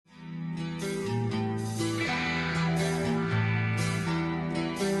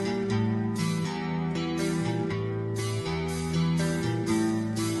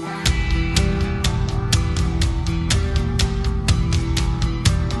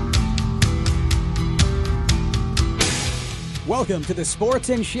Welcome to the Sports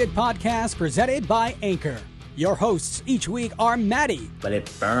and Shit podcast presented by Anchor. Your hosts each week are Maddie. But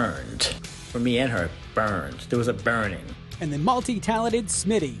it burned. For me and her, it burned. There was a burning. And the multi-talented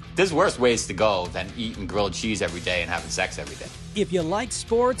Smitty. There's worse ways to go than eating grilled cheese every day and having sex every day. If you like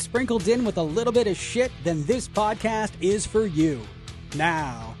sports sprinkled in with a little bit of shit, then this podcast is for you.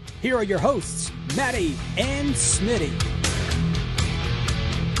 Now, here are your hosts, Maddie and Smitty.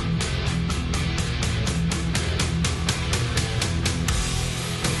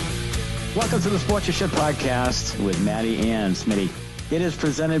 Welcome to the Sports and Shit podcast with Maddie and Smitty. It is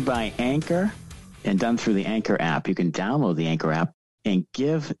presented by Anchor and done through the Anchor app. You can download the Anchor app and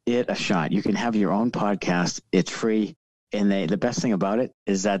give it a shot. You can have your own podcast. It's free. And the best thing about it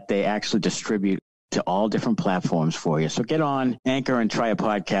is that they actually distribute to all different platforms for you. So get on Anchor and try a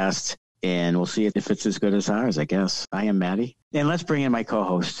podcast, and we'll see if it's as good as ours, I guess. I am Maddie. And let's bring in my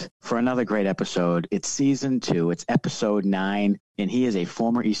co-host for another great episode. It's season 2. It's episode 9, and he is a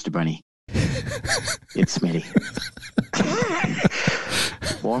former Easter Bunny. It's Smitty.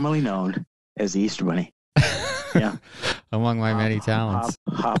 Formerly known as the Easter Bunny. Yeah. Among my many talents.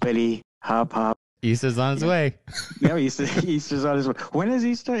 Hoppity, hop. Easter's on his way. Yeah, Easter's on his way. When is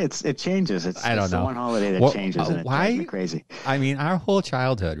Easter? It changes. I don't know. The one holiday that changes. And it drives me crazy. I mean, our whole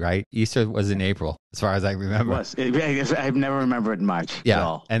childhood, right? Easter was in April, as far as I remember. It was. I've never remembered in March. Yeah. At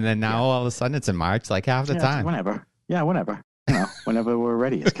all. And then now all of a sudden it's in March, like half the time. Whenever. Yeah, whenever. You know, whenever we're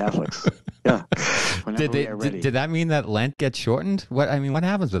ready as Catholics. Yeah. Did that mean that Lent gets shortened? What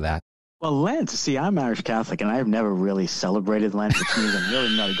happens with that? Well, Lent, see, I'm Irish Catholic, and I've never really celebrated Lent, which means I'm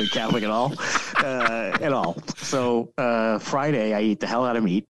really not a good Catholic at all. So Friday, I eat the hell out of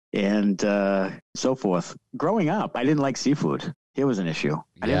meat and so forth. Growing up, I didn't like seafood. It was an issue.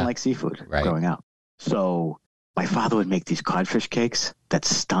 I didn't like seafood growing up. So my father would make these codfish cakes that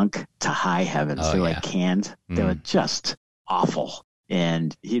stunk to high heavens. They were like canned. They were just awful.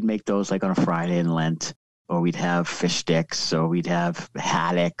 And he'd make those like on a Friday in Lent, or we'd have fish sticks, or we'd have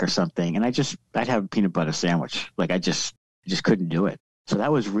haddock or something. And I'd have a peanut butter sandwich. Like I just couldn't do it. So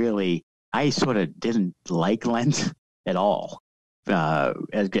that was really, I sort of didn't like Lent at all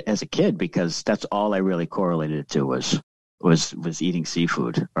as a kid, because that's all I really correlated it to was eating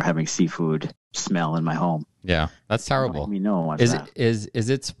seafood or having seafood smell in my home. Yeah, that's terrible. Is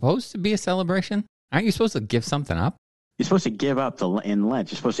it supposed to be a celebration? Aren't you supposed to give something up? You're supposed to give up in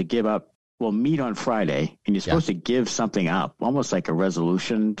Lent. You're supposed to give up, meat on Friday, and you're supposed to give something up, almost like a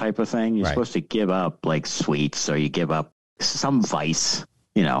resolution type of thing. You're supposed to give up like sweets, or you give up some vice,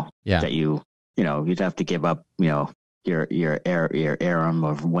 that you'd have to give up, your harem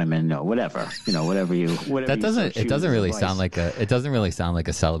of women or whatever, whatever that doesn't, it doesn't really sound like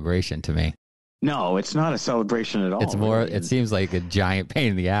a celebration to me. No, it's not a celebration at all. It's more, it seems like a giant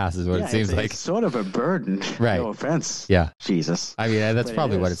pain in the ass is what it seems like. It's sort of a burden. Right. No offense. Yeah. Jesus. I mean, that's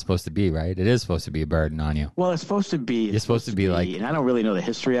probably what it's supposed to be, right? It is supposed to be a burden on you. Well, it's supposed to be. You're supposed to be like. And I don't really know the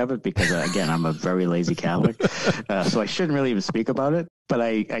history of it because, again, I'm a very lazy Catholic. So I shouldn't really even speak about it. But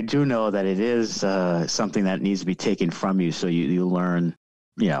I do know that it is something that needs to be taken from you, so you learn,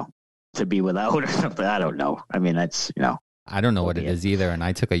 to be without or something. I don't know. I mean, that's, I don't know what it is either. And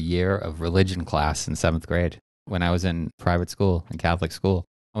I took a year of religion class in 7th grade when I was in private school, in Catholic school.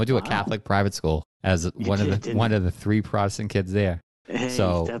 I went to a Catholic private school as one of the 3 Protestant kids there. Hey,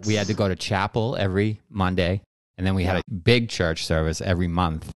 so we had to go to chapel every Monday, and then we had a big church service every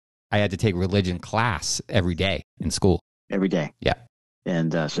month. I had to take religion class every day in school. Every day. Yeah.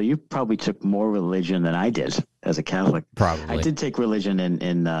 And so you probably took more religion than I did as a Catholic. Probably. I did take religion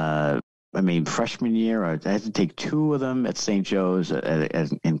in freshman year. I had to take 2 of them at St. Joe's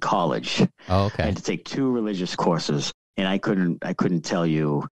in college. Oh, okay. I had to take 2 religious courses, and I couldn't tell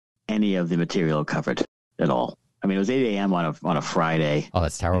you any of the material covered at all. I mean, it was 8 a.m. on a Friday. Oh,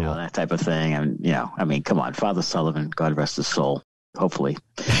 that's terrible. That type of thing. And, come on, Father Sullivan, God rest his soul, hopefully.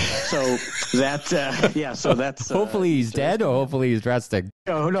 So that's... hopefully he's dead, or hopefully he's resting?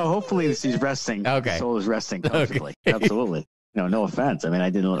 No, hopefully he's resting. Okay. His soul is resting comfortably. Okay. Absolutely. No offense. I mean, I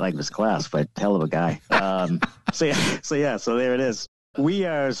didn't like this class, but hell of a guy. So there it is. We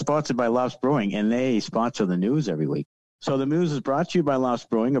are sponsored by Lops Brewing, and they sponsor the news every week. So the news is brought to you by Lops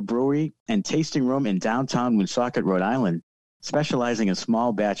Brewing, a brewery and tasting room in downtown Woonsocket, Rhode Island, specializing in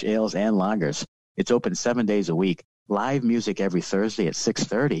small batch ales and lagers. It's open 7 days a week. Live music every Thursday at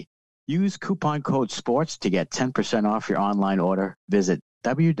 6:30. Use coupon code SPORTS to get 10% off your online order. Visit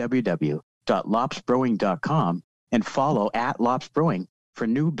www.lopsbrewing.com and follow @LopsBrewing for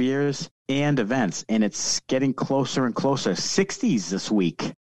new beers and events. And it's getting closer and closer. 60s this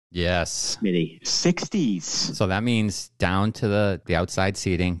week. Yes. Smitty. 60s. So that means down to the outside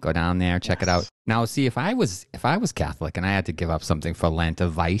seating. Go down there, check it out. Now, see, if I was Catholic and I had to give up something for Lent, a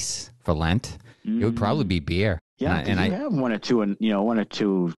vice for Lent, it would probably be beer. Yeah, and I have one or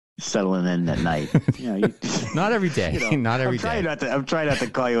two settling in at night. Not every day. Not every day. I'm trying not to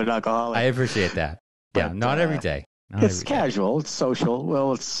call you an alcoholic. I appreciate that. But, yeah, not every day. It's casual. It's social.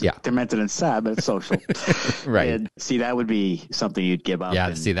 Well, it's demented and sad, but it's social. Right. And see, that would be something you'd give up.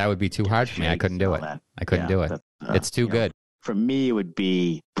 Yeah, see, that would be too hard for me. I couldn't do it. I couldn't do it. It's too good. For me, it would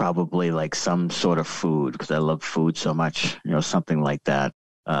be probably like some sort of food because I love food so much. Something like that.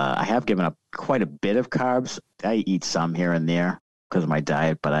 I have given up quite a bit of carbs. I eat some here and there because of my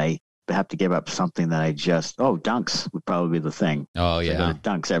diet, but I have to give up something that I just... Dunks would probably be the thing. Oh, yeah. I go to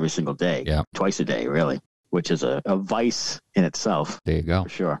Dunks every single day. Yeah. Twice a day, really, which is a vice in itself. There you go. For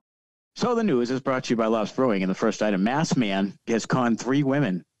sure. So the news is brought to you by Love's Brewing. And the first item, Masked Man has conned 3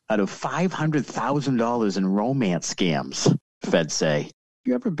 women out of $500,000 in romance scams, feds say.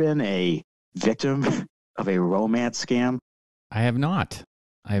 You ever been a victim of a romance scam? I have not.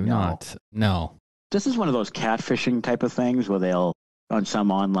 Not. No. This is one of those catfishing type of things where they'll, on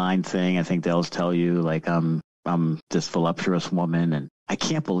some online thing, I think they'll tell you, like, I'm this voluptuous woman, and I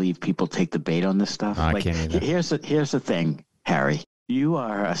can't believe people take the bait on this stuff. I can't either. Here's the thing, Harry. You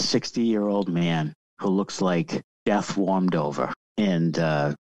are a 60-year-old man who looks like death warmed over. And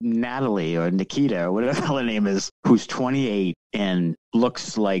Natalie or Nikita or whatever her name is, who's 28 and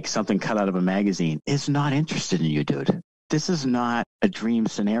looks like something cut out of a magazine, is not interested in you, dude. This is not a dream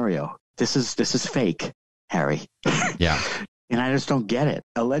scenario. This is fake, Harry. Yeah. And I just don't get it.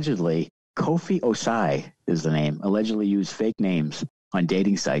 Allegedly, Kofi Osai is the name, allegedly used fake names on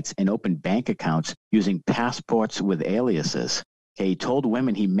dating sites and opened bank accounts using passports with aliases. He told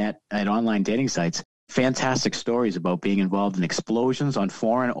women he met at online dating sites fantastic stories about being involved in explosions on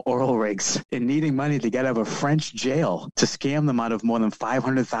foreign oil rigs and needing money to get out of a French jail to scam them out of more than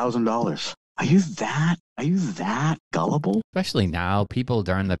 $500,000. Are you that gullible? Especially now, people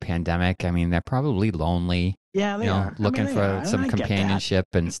during the pandemic, I mean, they're probably lonely. Yeah, they are. Looking for some companionship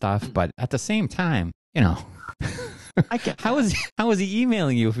and stuff. But at the same time, I get how is he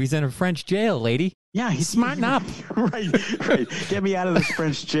emailing you if he's in a French jail, lady? Yeah, he's smarten up. Right. Get me out of this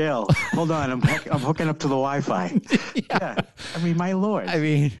French jail. Hold on, I'm hooking up to the Wi-Fi. Yeah. I mean, my lord. I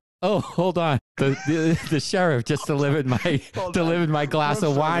mean, hold on. The sheriff just delivered my glass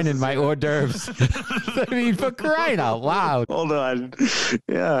of wine and my hors d'oeuvres. I mean, for crying out loud. Hold on.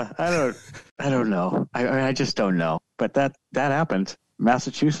 Yeah, I don't know. I just don't know. But that happened.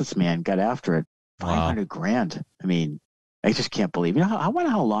 Massachusetts man got after it. $500,000. I mean, I just can't believe. I wonder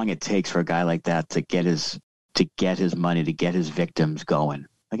how long it takes for a guy like that to get his money, to get his victims going.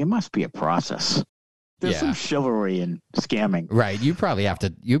 Like, it must be a process. There's some chivalry in scamming. Right. You probably have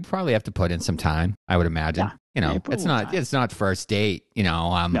to put in some time, I would imagine. Yeah. It's not first date,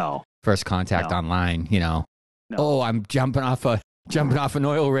 no. First contact online, No. Oh, I'm jumping off an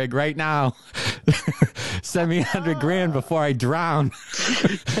oil rig right now. Send me $100,000 before I drown.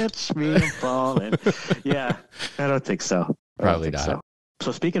 Catch me falling. Yeah, I don't think so. Probably not.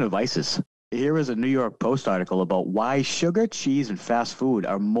 So speaking of vices, here is a New York Post article about why sugar, cheese, and fast food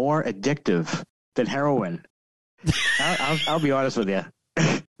are more addictive than heroin. I'll be honest with you.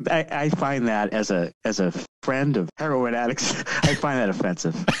 I find that as a friend of heroin addicts, I find that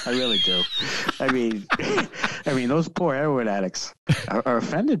offensive. I really do. I mean, those poor heroin addicts are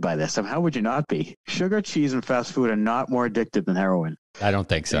offended by this. How would you not be? Sugar, cheese, and fast food are not more addictive than heroin. I don't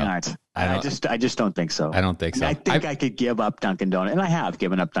think so. I just don't think so. I don't think so. I think I could give up Dunkin' Donuts, and I have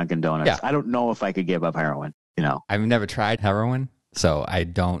given up Dunkin' Donuts. Yeah. I don't know if I could give up heroin. I've never tried heroin, so I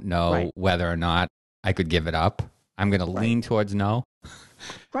don't know whether or not I could give it up. I'm going to lean towards no.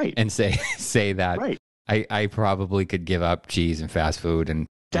 Right. And say that I probably could give up cheese and fast food and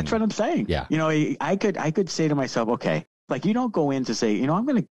that's what I'm saying. Yeah. I could say to myself, okay, like, you don't go in to say, I'm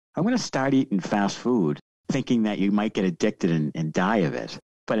gonna start eating fast food thinking that you might get addicted and die of it.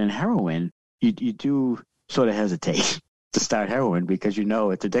 But in heroin, you do sort of hesitate to start heroin because it's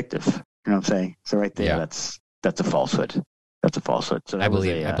addictive. You know what I'm saying? So right there, that's a falsehood. That's a falsehood. So I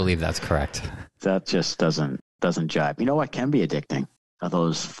believe that's correct. That just doesn't jive. You know what can be addicting? Are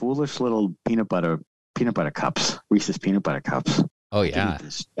those foolish little peanut butter cups, Reese's peanut butter cups. Oh, yeah.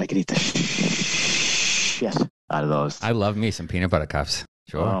 I could eat the shit out of those. I love me some peanut butter cups.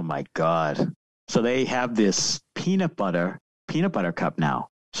 Sure. Oh, my God. So they have this peanut butter cup now.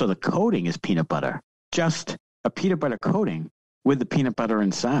 So the coating is peanut butter. Just a peanut butter coating with the peanut butter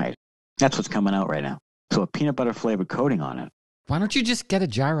inside. That's what's coming out right now. So a peanut butter flavored coating on it. Why don't you just get a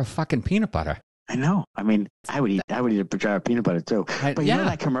jar of fucking peanut butter? I know. I mean, I would eat a jar of peanut butter too. But you know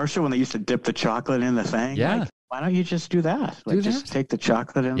that commercial when they used to dip the chocolate in the thing? Yeah. Like, why don't you just do that? Like, just take the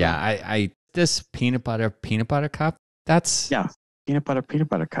chocolate in. Yeah, I this peanut butter cup. That's peanut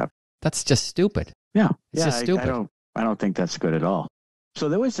butter cup. That's just stupid. Yeah, it's just stupid. I don't think that's good at all. So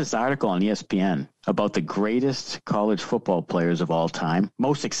there was this article on ESPN about the greatest college football players of all time.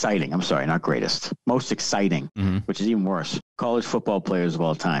 Most exciting. I'm sorry, not greatest. Most exciting, which is even worse. College football players of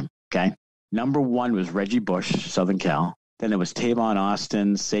all time. Okay. Number 1 was Reggie Bush, Southern Cal. Then there was Tavon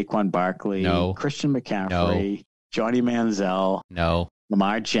Austin, Saquon Barkley, Christian McCaffrey, Johnny Manziel,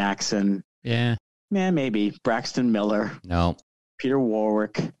 Lamar Jackson. Yeah. Man, maybe. Braxton Miller. No. Peter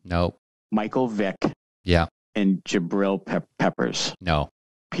Warwick. No. Michael Vick. Yeah. And Jabril Peppers. No.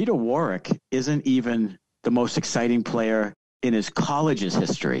 Peter Warwick isn't even the most exciting player in his college's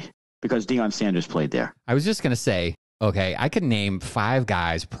history because Deion Sanders played there. I was just going to say, okay, I could name 5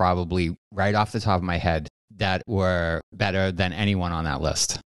 guys probably right off the top of my head that were better than anyone on that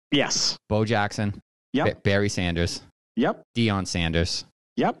list. Yes. Bo Jackson. Yep. Barry Sanders. Yep. Deion Sanders.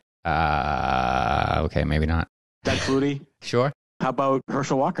 Yep. Okay, maybe not. Doug Flutie. Sure. How about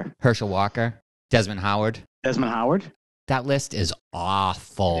Herschel Walker? Herschel Walker. Desmond Howard. Desmond Howard. That list is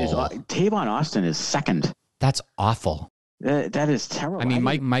awful. Tavon Austin is second. That's awful. That is terrible. I mean,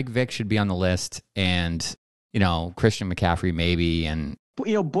 Mike Vick should be on the list, and Christian McCaffrey maybe, and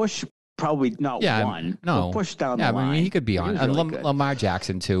Bush probably not one. No, Bush down the line. I mean, he could be on. And really Lamar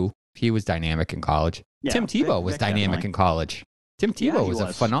Jackson too. He was dynamic in college. Yeah, Tim Tebow was dynamic in college. Tim Tebow was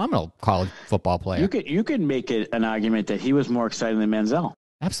a phenomenal college football player. You could make it an argument that he was more exciting than Manziel.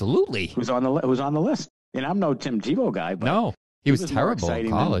 Absolutely. Who's on the list? And I'm no Tim Tebow guy, but no, he was terrible in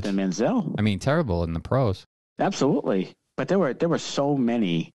college. Than Manziel. I mean, terrible in the pros. Absolutely, but there were so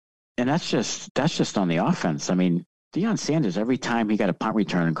many, and that's just on the offense. I mean, Deion Sanders, every time he got a punt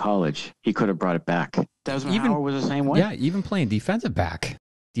return in college, he could have brought it back. Desmond Howard was the same way. Yeah, even playing defensive back,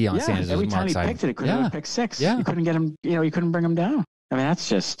 Deion Sanders every was more time exciting. He picked it could have picked 6. Yeah. You couldn't get him. You couldn't bring him down. I mean, that's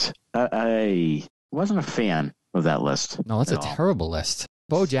just I wasn't a fan of that list. No, that's a terrible list.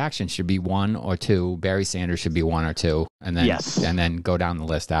 Bo Jackson should be 1 or 2. Barry Sanders should be 1 or 2, and then go down the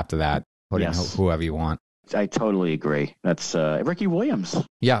list after that. Put in whoever you want. I totally agree. That's Ricky Williams.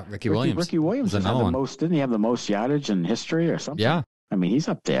 Yeah, Ricky Williams. Ricky Williams has had the most. Didn't he have the most yardage in history or something? Yeah. I mean, he's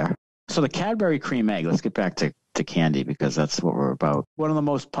up there. So the Cadbury Cream Egg. Let's get back to candy because that's what we're about. One of the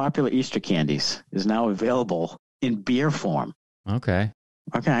most popular Easter candies is now available in beer form. Okay.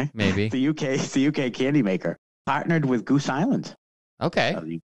 Maybe the UK candy maker partnered with Goose Island. Okay.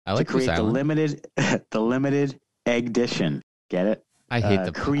 I like to create the limited egg edition. Get it? I hate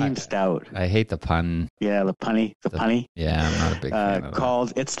the cream stout. I hate the pun. Yeah, the punny. Yeah, I'm not a big fan of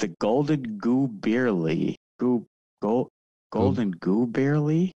that. It's the Golden Goo Beerly. Golden Goo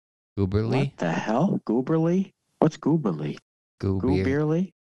Beerly? Gooberly? What the hell? Gooberly? What's Gooberly? Goo Beerly?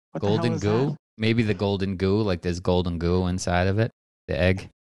 Golden goo? That? Maybe the golden goo, like there's golden goo inside of it. The egg.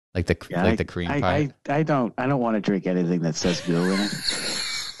 Like the cream pie. I don't want to drink anything that says goo in it.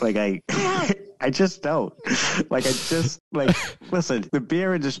 Like I just don't. Listen, the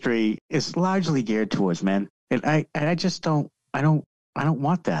beer industry is largely geared towards men. And I just don't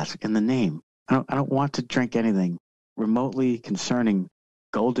want that in the name. I don't want to drink anything remotely concerning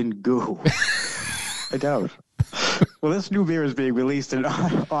golden goo. I don't. Well, this new beer is being released in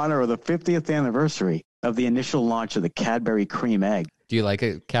honor of the 50th anniversary of the initial launch of the Cadbury Cream Egg. Do you like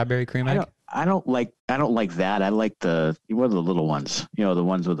a Cadbury Cream Egg? I don't like that. I like the little ones. The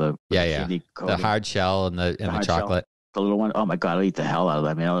ones with the the hard shell and the chocolate. Shell, the little one. Oh my God, I'll eat the hell out of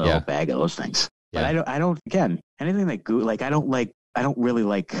them. I mean, I'll bag of those things. Yeah. But I don't. Again, anything that goo. Like I don't really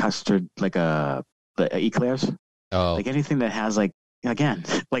like custard. Like the eclairs. Oh. Like anything that has like. Again,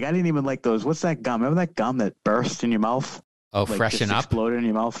 like I didn't even like those. What's that gum? Remember that gum that burst in your mouth? Oh, like Freshen Up. Exploded in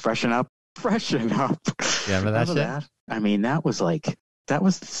your mouth. Freshen Up. Yeah, remember that shit? That? I mean, that was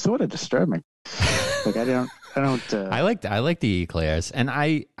sort of disturbing. Like I don't. I like the eclairs, and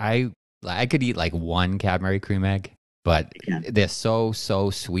I could eat like one Cadbury Cream Egg, but they're so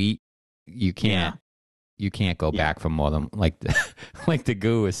sweet. You can't go back for more than like the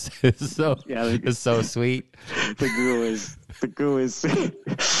goo is so sweet. The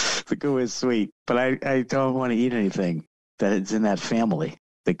goo is sweet, but I don't want to eat anything that is in that family.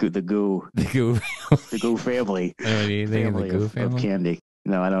 The goo family. Of candy.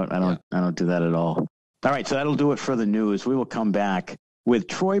 No, I don't do that at all. All right, so that'll do it for the news. We will come back with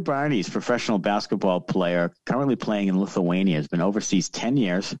Troy Barnes, professional basketball player, currently playing in Lithuania, has been overseas 10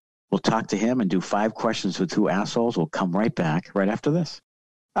 years. We'll talk to him and do 5 questions with 2 assholes. We'll come right back right after this.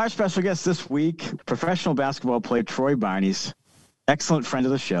 Our special guest this week, professional basketball player Troy Barnes, excellent friend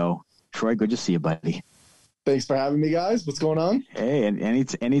of the show, Troy, good to see you, buddy. Thanks for having me, guys. What's going on? Hey, and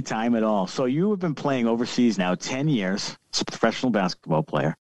any time at all. So you have been playing overseas now 10 years as a professional basketball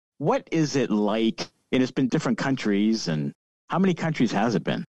player. What is it like? And it's been different countries. And how many countries has it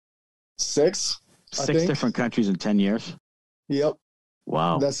been? 6. 6 different countries in 10 years? Yep.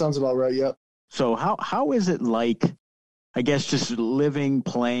 Wow. That sounds about right, yep. So how is it like, I guess, just living,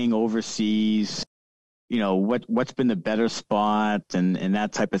 playing overseas? You know, what's been the better spot and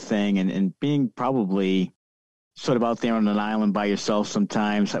that type of thing, and being probably sort of out there on an island by yourself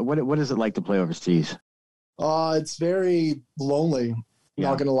sometimes. What is it like to play overseas? It's very lonely,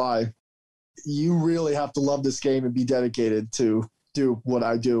 not going to lie. You really have to love this game and be dedicated to do what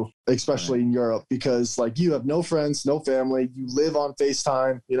I do, especially in Europe, because like you have no friends, no family. You live on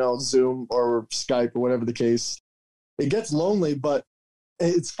FaceTime, Zoom or Skype or whatever the case. It gets lonely, but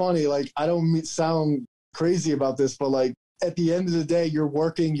it's funny. Like, I don't sound crazy about this, but like at the end of the day, you're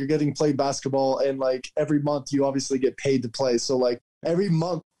working, you're getting played basketball, and like every month you obviously get paid to play. So like every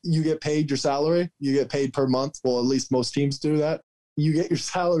month you get paid your salary, you get paid per month. Well, at least most teams do that. You get your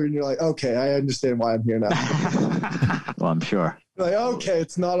salary and you're like, okay, I understand why I'm here now. Well, I'm sure. Like, okay,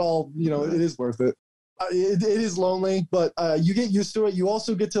 it's not all, it is worth it. It is lonely, but you get used to it. You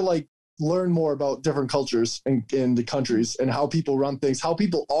also get to like learn more about different cultures in the countries and how people run things, how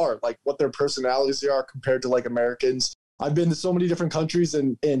people are, like what their personalities are compared to like Americans. I've been to so many different countries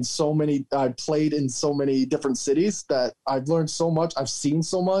and I've played in so many different cities that I've learned so much. I've seen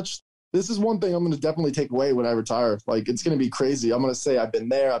so much. This is one thing I'm going to definitely take away when I retire. Like, it's going to be crazy. I'm going to say I've been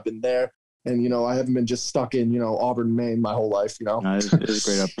there. And, I haven't been just stuck in, Auburn, Maine my whole life, No, it's a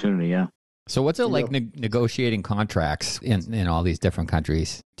great opportunity, yeah. So what's it like negotiating contracts in all these different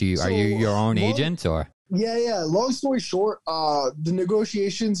countries? Are you your own agent or? Yeah. Long story short, the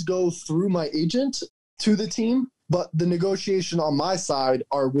negotiations go through my agent to the team, but the negotiation on my side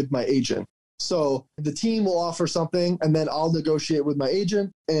are with my agent. So the team will offer something and then I'll negotiate with my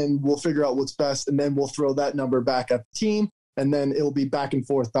agent and we'll figure out what's best. And then we'll throw that number back at the team. And then it'll be back and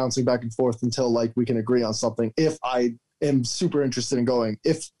forth, bouncing back and forth until like we can agree on something. If I am super interested in going,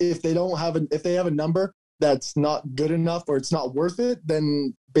 if they have a number that's not good enough or it's not worth it,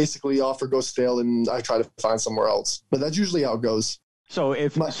 then basically the offer goes stale and I try to find somewhere else. But that's usually how it goes. So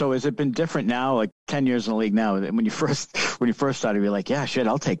has it been different now, like 10 years in the league now? When you first started, you're like, yeah, shit,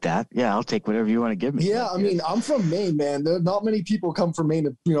 I'll take that. Yeah, I'll take whatever you want to give me. Yeah, I mean, I'm from Maine, man. There are not many people come from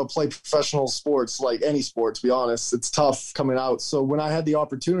Maine to, play professional sports, like any sport, to be honest. It's tough coming out. So when I had the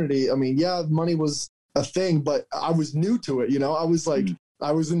opportunity, I mean, yeah, money was a thing, but I was new to it. I was like,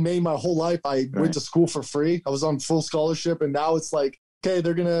 I was in Maine my whole life. I went to school for free. I was on full scholarship. And now it's like, okay,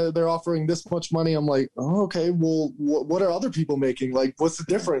 they're offering this much money. I'm like, oh, okay, well, what are other people making? Like, what's the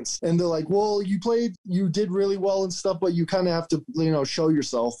difference? And they're like, well, you did really well and stuff, but you kind of have to, show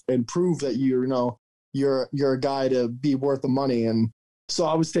yourself and prove that you're a guy to be worth the money. And so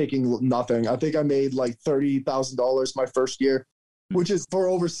I was taking nothing. I think I made like $30,000 my first year, which is for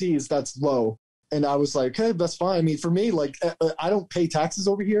overseas, that's low. And I was like, hey, that's fine. I mean, for me, like, I don't pay taxes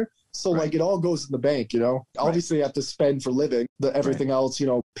over here. So like it all goes in the bank, obviously I have to spend for living, everything else,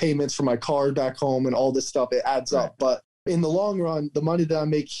 payments for my car back home and all this stuff, it adds up. But in the long run, the money that I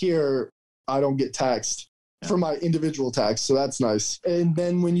make here, I don't get taxed for my individual tax. So that's nice. And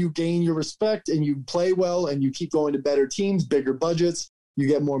then when you gain your respect and you play well and you keep going to better teams, bigger budgets, you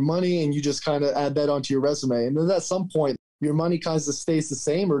get more money and you just kind of add that onto your resume. And then at some point, your money kind of stays the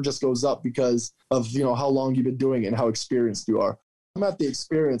same or just goes up because of, how long you've been doing it and how experienced you are. I'm at the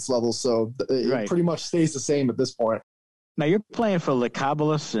experience level, so it pretty much stays the same at this point. Now, you're playing for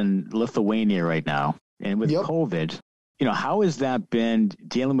Lietuvos in Lithuania right now. And with COVID, how has that been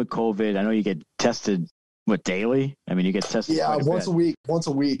dealing with COVID? I know you get tested, daily? I mean, you get tested once a week.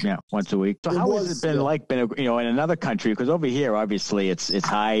 Yeah, once a week. So how has it been in another country? Because over here, obviously, it's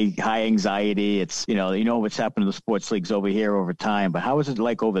high anxiety. It's, what's happened to the sports leagues over here over time. But how is it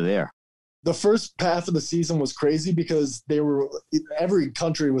like over there? The first half of the season was crazy because every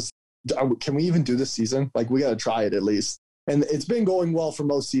country was, can we even do this season? Like, we got to try it at least. And it's been going well for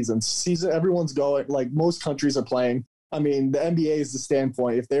most seasons. Everyone's going, like, most countries are playing. I mean, the NBA is the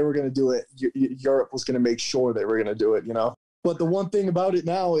standpoint. If they were going to do it, Europe was going to make sure they were going to do it, But the one thing about it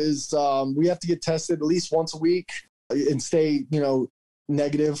now is we have to get tested at least once a week and stay,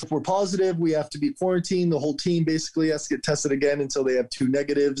 negative. If we're positive, we have to be quarantined. The whole team basically has to get tested again until they have 2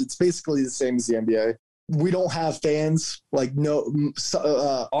 negatives. It's basically the same as the NBA. We don't have fans. Like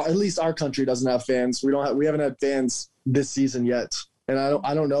at least our country doesn't have fans. We haven't had fans this season yet. And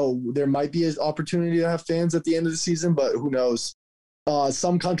I don't know. There might be an opportunity to have fans at the end of the season, but who knows?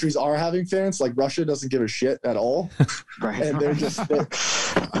 Some countries are having fans, like Russia doesn't give a shit at all. Right. And they're just, they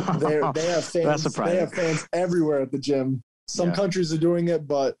have fans. They have fans everywhere at the gym. Some countries are doing it,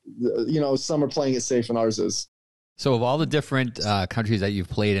 but some are playing it safe and ours is. So of all the different countries that you've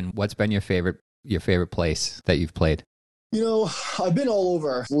played in, what's been your favorite place that you've played? I've been all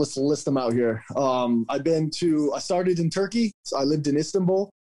over. Let's list them out here. I started in Turkey. So I lived in Istanbul.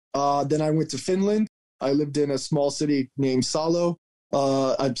 Then I went to Finland. I lived in a small city named Salo.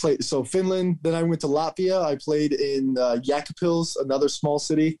 Finland. Then I went to Latvia. I played in Jēkabpils, another small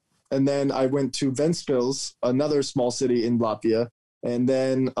city. And then I went to Ventspils, another small city in Latvia. And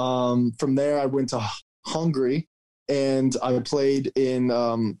then from there, I went to Hungary. And I played in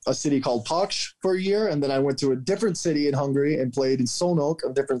a city called Paks for a year. And then I went to a different city in Hungary and played in Szolnok,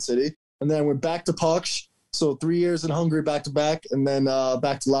 a different city. And then I went back to Paks. So 3 years in Hungary back to back. And then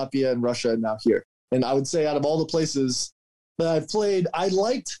back to Latvia and Russia and now here. And I would say out of all the places that I've played, I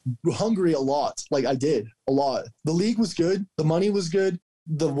liked Hungary a lot. Like I did a lot. The league was good. The money was good.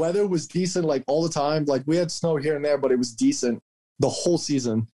 The weather was decent, like all the time. Like we had snow here and there, but it was decent the whole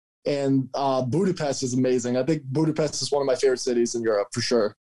season. And Budapest is amazing. I think Budapest is one of my favorite cities in Europe for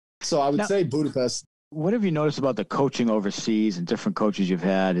sure. So I would say Budapest. What have you noticed about the coaching overseas and different coaches you've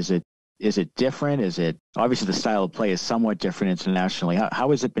had? Is it different? Is it obviously the style of play is somewhat different internationally? How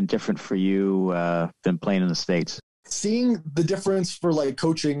has it been different for you than playing in the States? Seeing the difference for like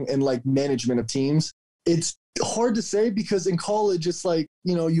coaching and like management of teams, it's hard to say because in college, it's like,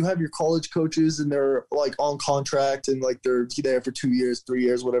 you have your college coaches and they're like on contract and like they're there for 2 years, 3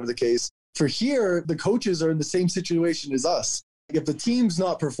 years, whatever the case. For here, the coaches are in the same situation as us. If the team's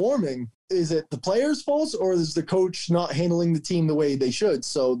not performing, is it the players' fault or is the coach not handling the team the way they should?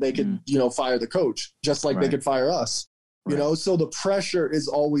 So they could, fire the coach just like they could fire us, so the pressure is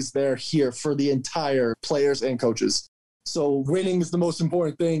always there here for the entire players and coaches. So winning is the most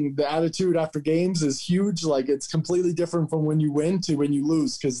important thing. The attitude after games is huge. Like it's completely different from when you win to when you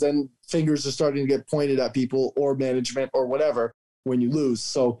lose, because then fingers are starting to get pointed at people or management or whatever when you lose.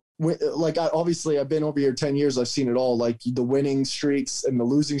 So I've been over here 10 years. I've seen it all, like the winning streaks and the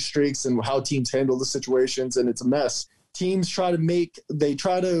losing streaks and how teams handle the situations. And it's a mess. Teams try to,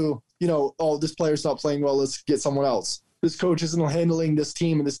 oh, this player's not playing well. Let's get someone else. This coach isn't handling this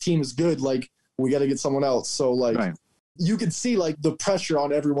team and this team is good. Like we got to get someone else. So you can see like the pressure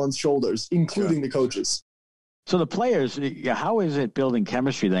on everyone's shoulders, including the coaches. So the players, how is it building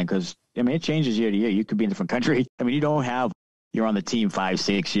chemistry then? Because, it changes year to year. You could be in a different country. You're on the team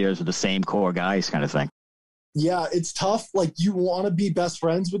 5-6 years with the same core guys kind of thing. Yeah, it's tough. Like you want to be best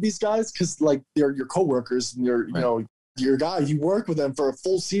friends with these guys because like they're your coworkers and your guys. You work with them for a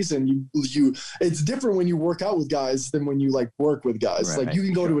full season. It's different when you work out with guys than when you like work with guys. Right, like you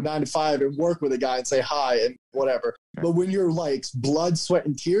can go to a 9 to 5 and work with a guy and say hi and whatever. Right. But when you're like blood, sweat,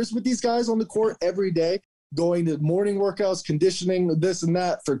 and tears with these guys on the court every day, going to morning workouts, conditioning, this and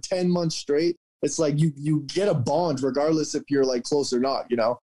that for 10 months straight, it's like you get a bond regardless if you're like close or not.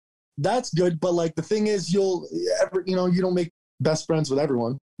 That's good. But like the thing is, you don't make best friends with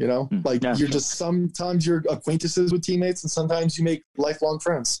everyone. Sometimes you're acquaintances with teammates and sometimes you make lifelong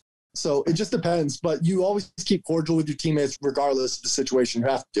friends. So it just depends, but you always keep cordial with your teammates regardless of the situation. You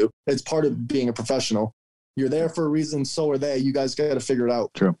have to. It's part of being a professional. You're there for a reason. So are they. You guys got to figure it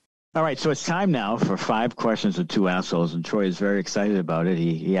out. True. All right. So it's time now for 5 questions with 2 assholes. And Troy is very excited about it.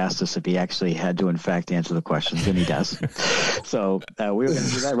 He asked us if he actually had to, in fact, answer the questions, and he does. So we're going to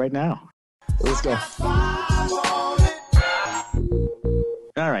do that right now. Let's go.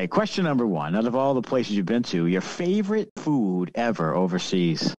 All right, question number 1. Out of all the places you've been to, your favorite food ever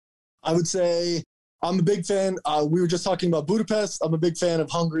overseas? I would say I'm a big fan. We were just talking about Budapest. I'm a big fan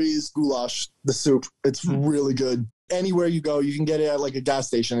of Hungary's goulash, the soup. It's really good. Anywhere you go, you can get it at like a gas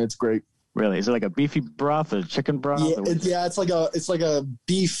station. It's great. Really? Is it like a beefy broth or chicken broth? Yeah, it's like a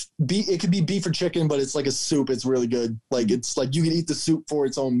beef. It could be beef or chicken, but it's like a soup. It's really good. Like it's like you can eat the soup for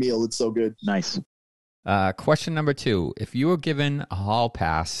its own meal. It's so good. Nice. Question number 2. If you were given a hall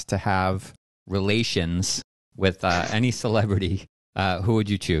pass to have relations with any celebrity, who would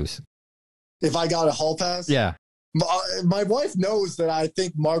you choose? If I got a hall pass? Yeah. My wife knows that I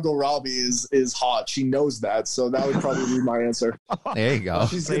think Margot Robbie is hot. She knows that, so that would probably be my answer. There you go.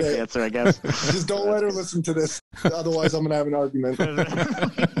 She's gonna answer, I guess. Just don't let her listen to this, otherwise I'm gonna have an argument.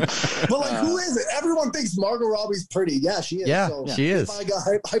 But like, who is it? Everyone thinks Margot Robbie's pretty. Yeah, she is. Yeah, so she is. If I got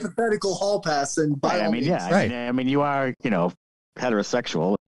hypothetical hall pass, and by all means, you are,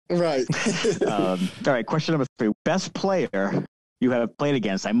 heterosexual, right? All right. Question number 3: Best player you have played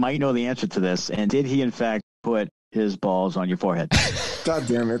against. I might know the answer to this. And did he, in fact, put his balls on your forehead? God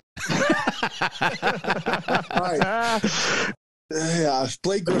damn it. All right. Yeah,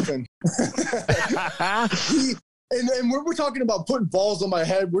 Blake Griffin. And we're talking about putting balls on my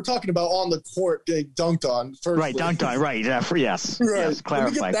head. We're talking about on the court getting dunked on. Firstly. Right, dunked on. Right. Yes. Right. Yes.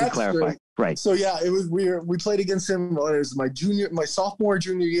 Clarify. Clarify. Right. So yeah, it was. We played against him. It was my sophomore,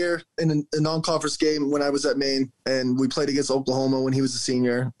 junior year in a non-conference game when I was at Maine, and we played against Oklahoma when he was a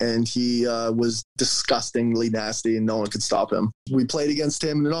senior, and he was disgustingly nasty, and no one could stop him. We played against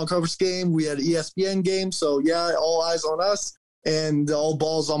him in a non-conference game. We had an ESPN game, so yeah, all eyes on us. And all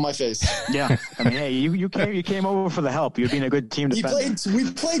balls on my face. Yeah, I mean, hey, you came over for the help. You'd been a good team defender.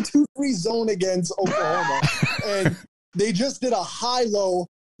 We played 2-3 zone against Oklahoma, and they just did a high-low.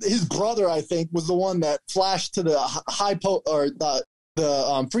 His brother, I think, was the one that flashed to the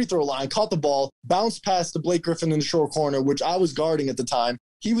the free throw line, caught the ball, bounced past to Blake Griffin in the short corner, which I was guarding at the time.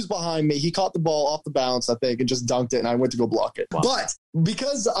 He was behind me. He caught the ball off the bounce, I think, and just dunked it, and I went to go block it. Wow. But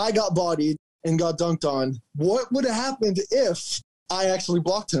because I got bodied and got dunked on, what would have happened if I actually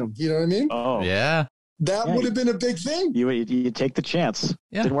blocked him? You know what I mean? Oh, yeah. That would have been a big thing. You take the chance.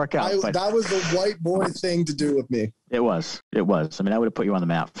 Yeah. Didn't work out. That was the white boy thing to do with me. It was. I mean, I would have put you on the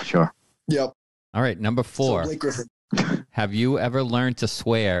map for sure. Yep. All right, number 4. So Blake Griffin. Have you ever learned to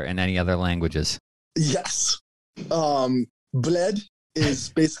swear in any other languages? Yes. Bled is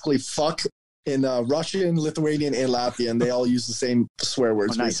basically fuck in Russian, Lithuanian, and Latvian. They all use the same swear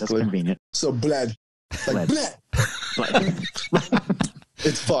words. Oh, nice. Basically. That's convenient. So bled. Like bled.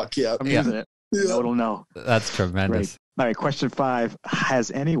 It's fuck, yeah. I'm using it. Yeah. No one will know. That's tremendous. Great. All right, question 5.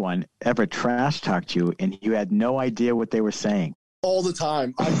 Has anyone ever trash talked you and you had no idea what they were saying? All the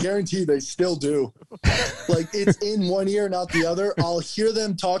time. I guarantee they still do. Like, it's in one ear, not the other. I'll hear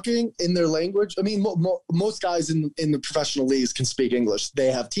them talking in their language. I mean, most guys in the professional leagues can speak English.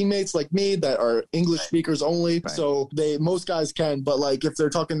 They have teammates like me that are English speakers only. Right. So most guys can. But, like, if they're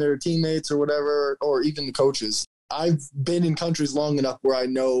talking to their teammates or whatever, or even the coaches, I've been in countries long enough where I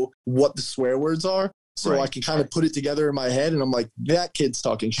know what the swear words are. So I can kind of put it together in my head, and I'm like, that kid's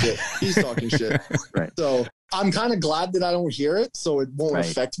talking shit. He's talking shit. Right. So I'm kind of glad that I don't hear it, so it won't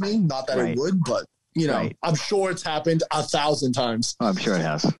affect me. Not that it would, but, you know, I'm sure it's happened 1,000 times. Oh, I'm sure it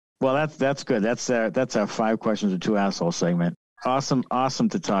has. Well, that's good. That's our 5 questions with 2 assholes segment. Awesome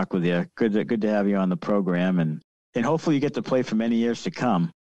to talk with you. Good to have you on the program, and hopefully you get to play for many years to come.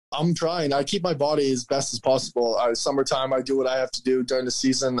 I'm trying. I keep my body as best as possible. Summertime, I do what I have to do. During the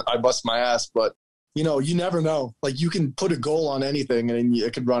season, I bust my ass, but you know, you never know. Like, you can put a goal on anything and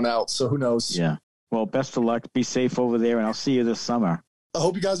it could run out. So who knows? Yeah. Well, best of luck. Be safe over there, and I'll see you this summer. I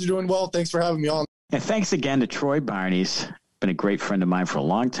hope you guys are doing well. Thanks for having me on. And thanks again to Troy Barnes. Been a great friend of mine for a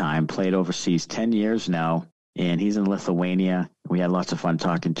long time. Played overseas 10 years now, and he's in Lithuania. We had lots of fun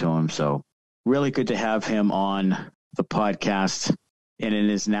talking to him. So really good to have him on the podcast. And it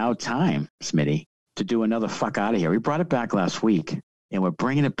is now time, Smitty, to do another fuck out of here. We brought it back last week, and we're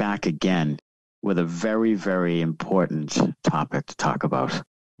bringing it back again with a very, very important topic to talk about.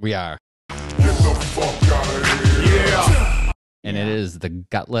 We are. Get the fuck out of here. Yeah. And it is the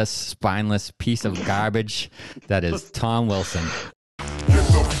gutless, spineless piece of garbage that is Tom Wilson. Get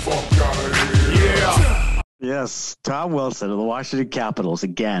the fuck out of here. Yeah. Yes, Tom Wilson of the Washington Capitals.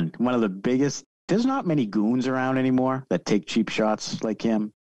 Again, one of the biggest. There's not many goons around anymore that take cheap shots like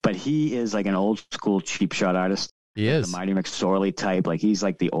him, but he is like an old school cheap shot artist. He is. The Marty McSorley type. Like, he's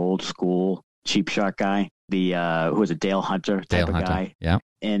like the old school cheap shot guy, who was a Dale Hunter type of guy. Yeah.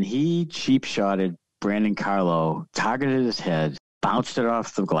 And he cheap shotted Brandon Carlo, targeted his head, bounced it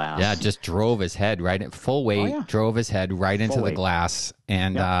off the glass. Yeah, just drove his head right at full weight, drove his head right into the glass,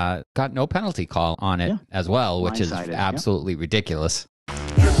 and got no penalty call on it as well, which is absolutely ridiculous. Get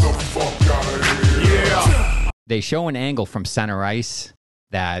the fuck out of here. Yeah. They show an angle from center ice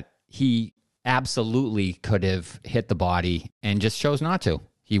that he absolutely could have hit the body and just chose not to.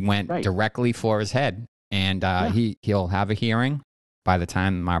 He went directly for his head, and he'll have a hearing. By the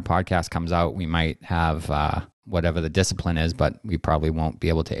time our podcast comes out, we might have whatever the discipline is, but we probably won't be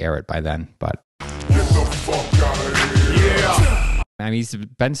able to air it by then. But get the fuck out of here. Yeah. I mean, he's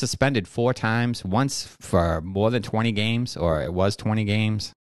been suspended 4 times, once for more than 20 games, or it was 20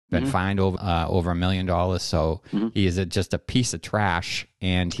 games. Been fined over $1 million. So he is just a piece of trash,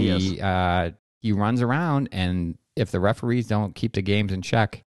 and he runs around, and if the referees don't keep the games in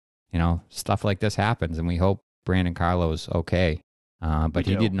check, you know, stuff like this happens, and we hope Brandon Carlo's okay. But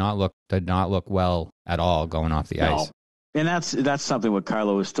he did not look well at all going off the ice. And that's something with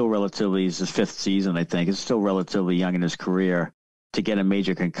Carlo is still relatively, it's his 5th season, I think. It's still relatively young in his career to get a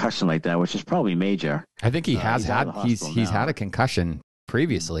major concussion like that, which is probably major. I think he has he's had a concussion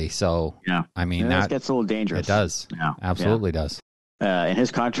previously. So I mean, that gets a little dangerous. It does. Yeah, absolutely does. And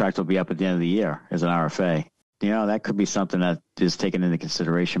his contract will be up at the end of the year as an RFA. that could be something that is taken into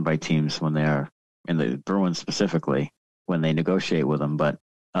consideration by teams when they're in the Bruins specifically when they negotiate with them. But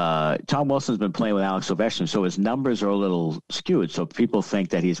Tom Wilson's been playing with Alex Ovechkin, so his numbers are a little skewed. So people think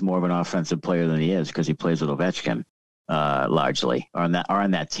that he's more of an offensive player than he is because he plays with Ovechkin largely, or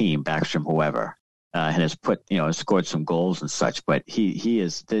on that team, Backstrom, whoever, and has has scored some goals and such. But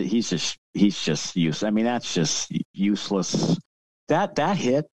he's just useless. I mean, that's just useless. That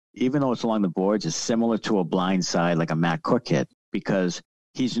hit, even though it's along the boards, is similar to a blind side, like a Matt Cook hit, because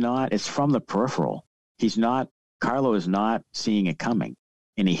it's from the peripheral. Carlo is not seeing it coming,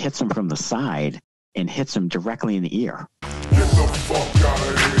 and he hits him from the side and hits him directly in the ear. Get the fuck out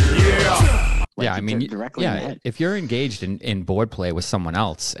of here. Yeah. Yeah, I mean, directly in the head. If you're engaged in board play with someone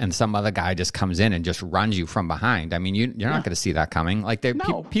else and some other guy just comes in and just runs you from behind, I mean, you're not going to see that coming. Like,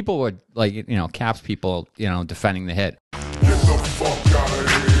 people would, like, Caps people, defending the hit. Get the fuck out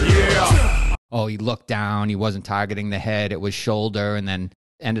of here. Yeah. Oh, he looked down. He wasn't targeting the head. It was shoulder, and then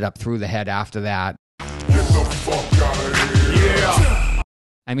ended up through the head after that. Get the fuck out of here. Yeah.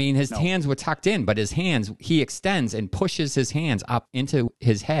 I mean, his hands were tucked in, but his hands, he extends and pushes his hands up into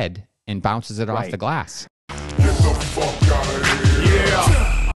his head and bounces it off the glass. Get the fuck out of here.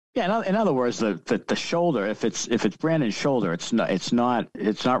 Yeah. Yeah, in other words, the shoulder, if it's Brandon's shoulder, it's not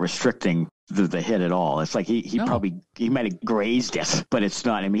restricting the hit at all. It's like he might have grazed it, but it's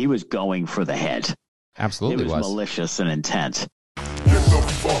not. I mean, he was going for the head. Absolutely, it was malicious and intent. Get the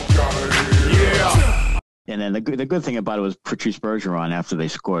fuck out of here. Yeah. And then the good thing about it was Patrice Bergeron, after they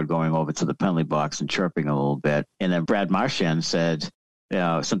scored, going over to the penalty box and chirping a little bit, and then Brad Marchand said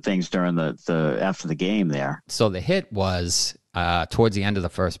some things during the after the game there. So the hit was towards the end of the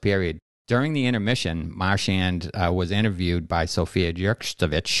first period. During the intermission, Marchand was interviewed by Sofia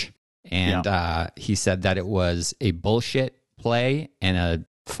Jurkovic, and he said that it was a bullshit play and a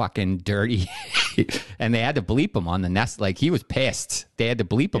fucking dirty and they had to bleep him on the nest. Like, he was pissed. They had to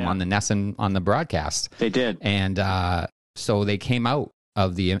bleep him on the nest and on the broadcast. They did. And so they came out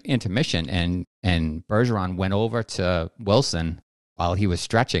of the intermission, and Bergeron went over to Wilson while he was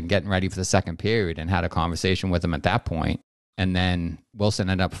stretching, getting ready for the second period, and had a conversation with him at that point. And then Wilson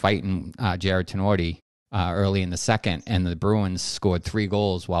ended up fighting Jared Tenorti early in the second, and the Bruins scored 3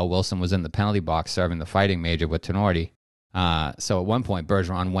 goals while Wilson was in the penalty box serving the fighting major with Tenorti. So at one point,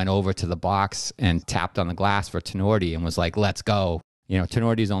 Bergeron went over to the box and tapped on the glass for Tenorti and was like, "Let's go."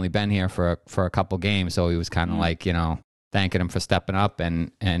 Tenorti's only been here for a couple games, so he was kind of like, thanking him for stepping up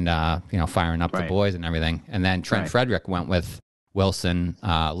and firing up the boys and everything. And then Trent Frederick went with Wilson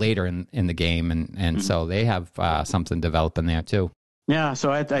later in the game, and so they have something developing there too. Yeah,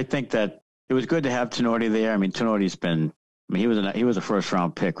 so I think that it was good to have Tenorti there. I mean, Tenorti's been. I mean, he was a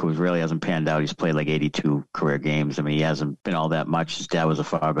first-round pick who really hasn't panned out. He's played like 82 career games. I mean, he hasn't been all that much. His dad was a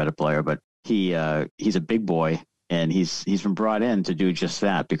far better player, but he's a big boy, and he's been brought in to do just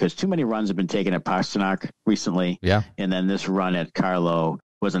that because too many runs have been taken at Pastrnak recently. Yeah. And then this run at Carlo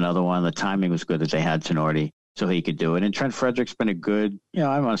was another one. The timing was good that they had Tenorti, so he could do it. And Trent Frederick's been a good, I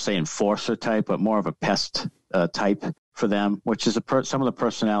don't want to say enforcer type, but more of a pest type for them, which is some of the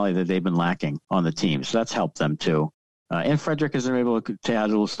personality that they've been lacking on the team. So that's helped them too. And Frederick is able to add a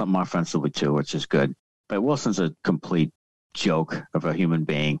little something offensively too, which is good. But Wilson's a complete joke of a human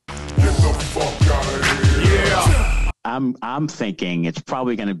being. Get the fuck out of here. Yeah. I'm thinking it's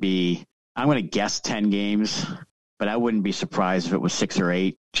probably going to be. I'm going to guess 10 games, but I wouldn't be surprised if it was 6 or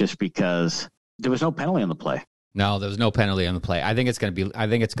 8, just because there was no penalty on the play. No, there was no penalty on the play. I think it's going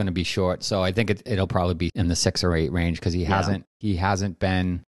to be short. So I think it'll probably be in the 6 or 8 range because he hasn't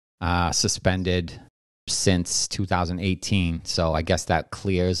been suspended since 2018, so I guess that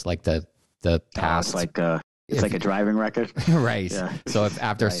clears like the past. It's like a driving record, right? Yeah. So if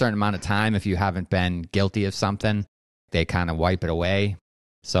after a certain amount of time, if you haven't been guilty of something, they kind of wipe it away.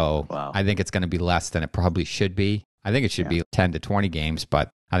 So I think it's going to be less than it probably should be. I think it should be 10 to 20 games,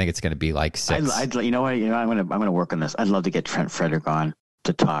 but I think it's going to be like 6. I'm going to work on this. I'd love to get Trent Frederick on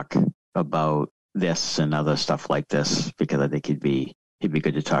to talk about this and other stuff like this because I think he'd be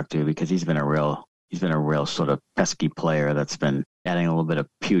good to talk to because he's been a real sort of pesky player that's been adding a little bit of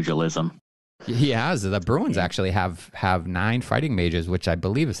pugilism. He has. The Bruins actually have 9 fighting majors, which I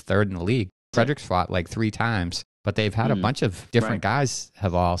believe is 3rd in the league. Frederick's fought like 3 times, but they've had a bunch of different guys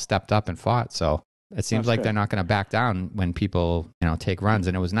have all stepped up and fought. So it seems like they're not going to back down when people, take runs.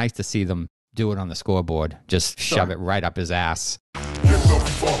 And it was nice to see them do it on the scoreboard. Just shove it right up his ass. Get the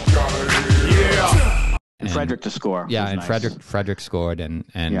fuck out of here. Yeah. And Frederick to score. Yeah, and nice. Frederick scored, and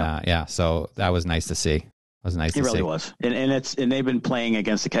so that was nice to see. It was nice to see. It really was. And they've been playing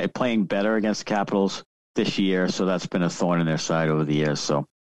better against the Capitals this year, so that's been a thorn in their side over the years. So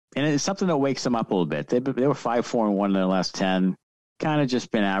And it's something that wakes them up a little bit. They were 5-4-1 in their last 10, kind of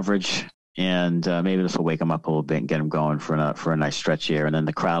just been average. And maybe this will wake them up a little bit and get them going for a nice stretch here. And then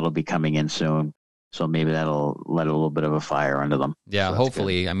the crowd will be coming in soon. So maybe that'll let a little bit of a fire under them. Yeah, so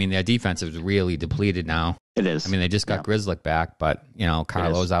hopefully. I mean, their defense is really depleted now. It is. I mean, they just got Grzelcyk back, but,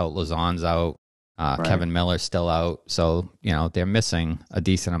 Carlo's out, Lauzon's out, Kevin Miller's still out. So, they're missing a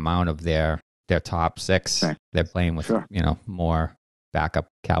decent amount of their top six. Right. They're playing with, more backup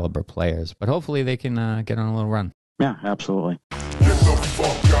caliber players. But hopefully they can get on a little run. Yeah, absolutely. Get the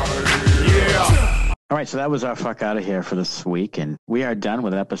fuck out of here. Yeah. All right, so that was our fuck out of here for this week. And we are done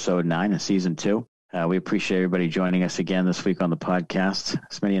with episode 9 of season 2. We appreciate everybody joining us again this week on the podcast.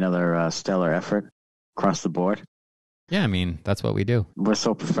 It's many another stellar effort across the board. Yeah, I mean, that's what we do. We're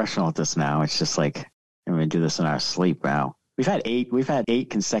so professional at this now. It's just like, we do this in our sleep now. We've had 8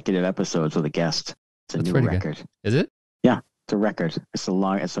 consecutive episodes with a guest. It's a new record. Good. Is it? Yeah, it's a record. It's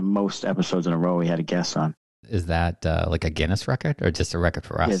the most episodes in a row we had a guest on. Is that like a Guinness record or just a record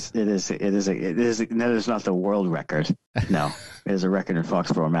for us? It is. No, it's not the world record. No, it is a record in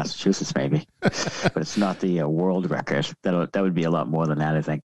Foxborough, Massachusetts, maybe, but it's not the world record. That would be a lot more than that. I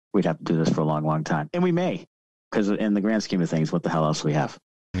think we'd have to do this for a long, long time, and we may, because in the grand scheme of things, what the hell else we have?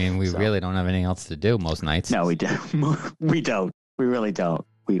 I mean, we really don't have anything else to do most nights. No, we do. We don't. We really don't.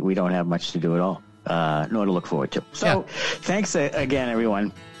 We don't have much to do at all. Nor to look forward to. So, Thanks again,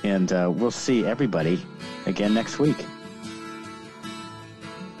 everyone, and we'll see everybody again next week.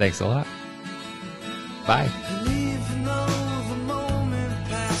 Thanks a lot. Bye.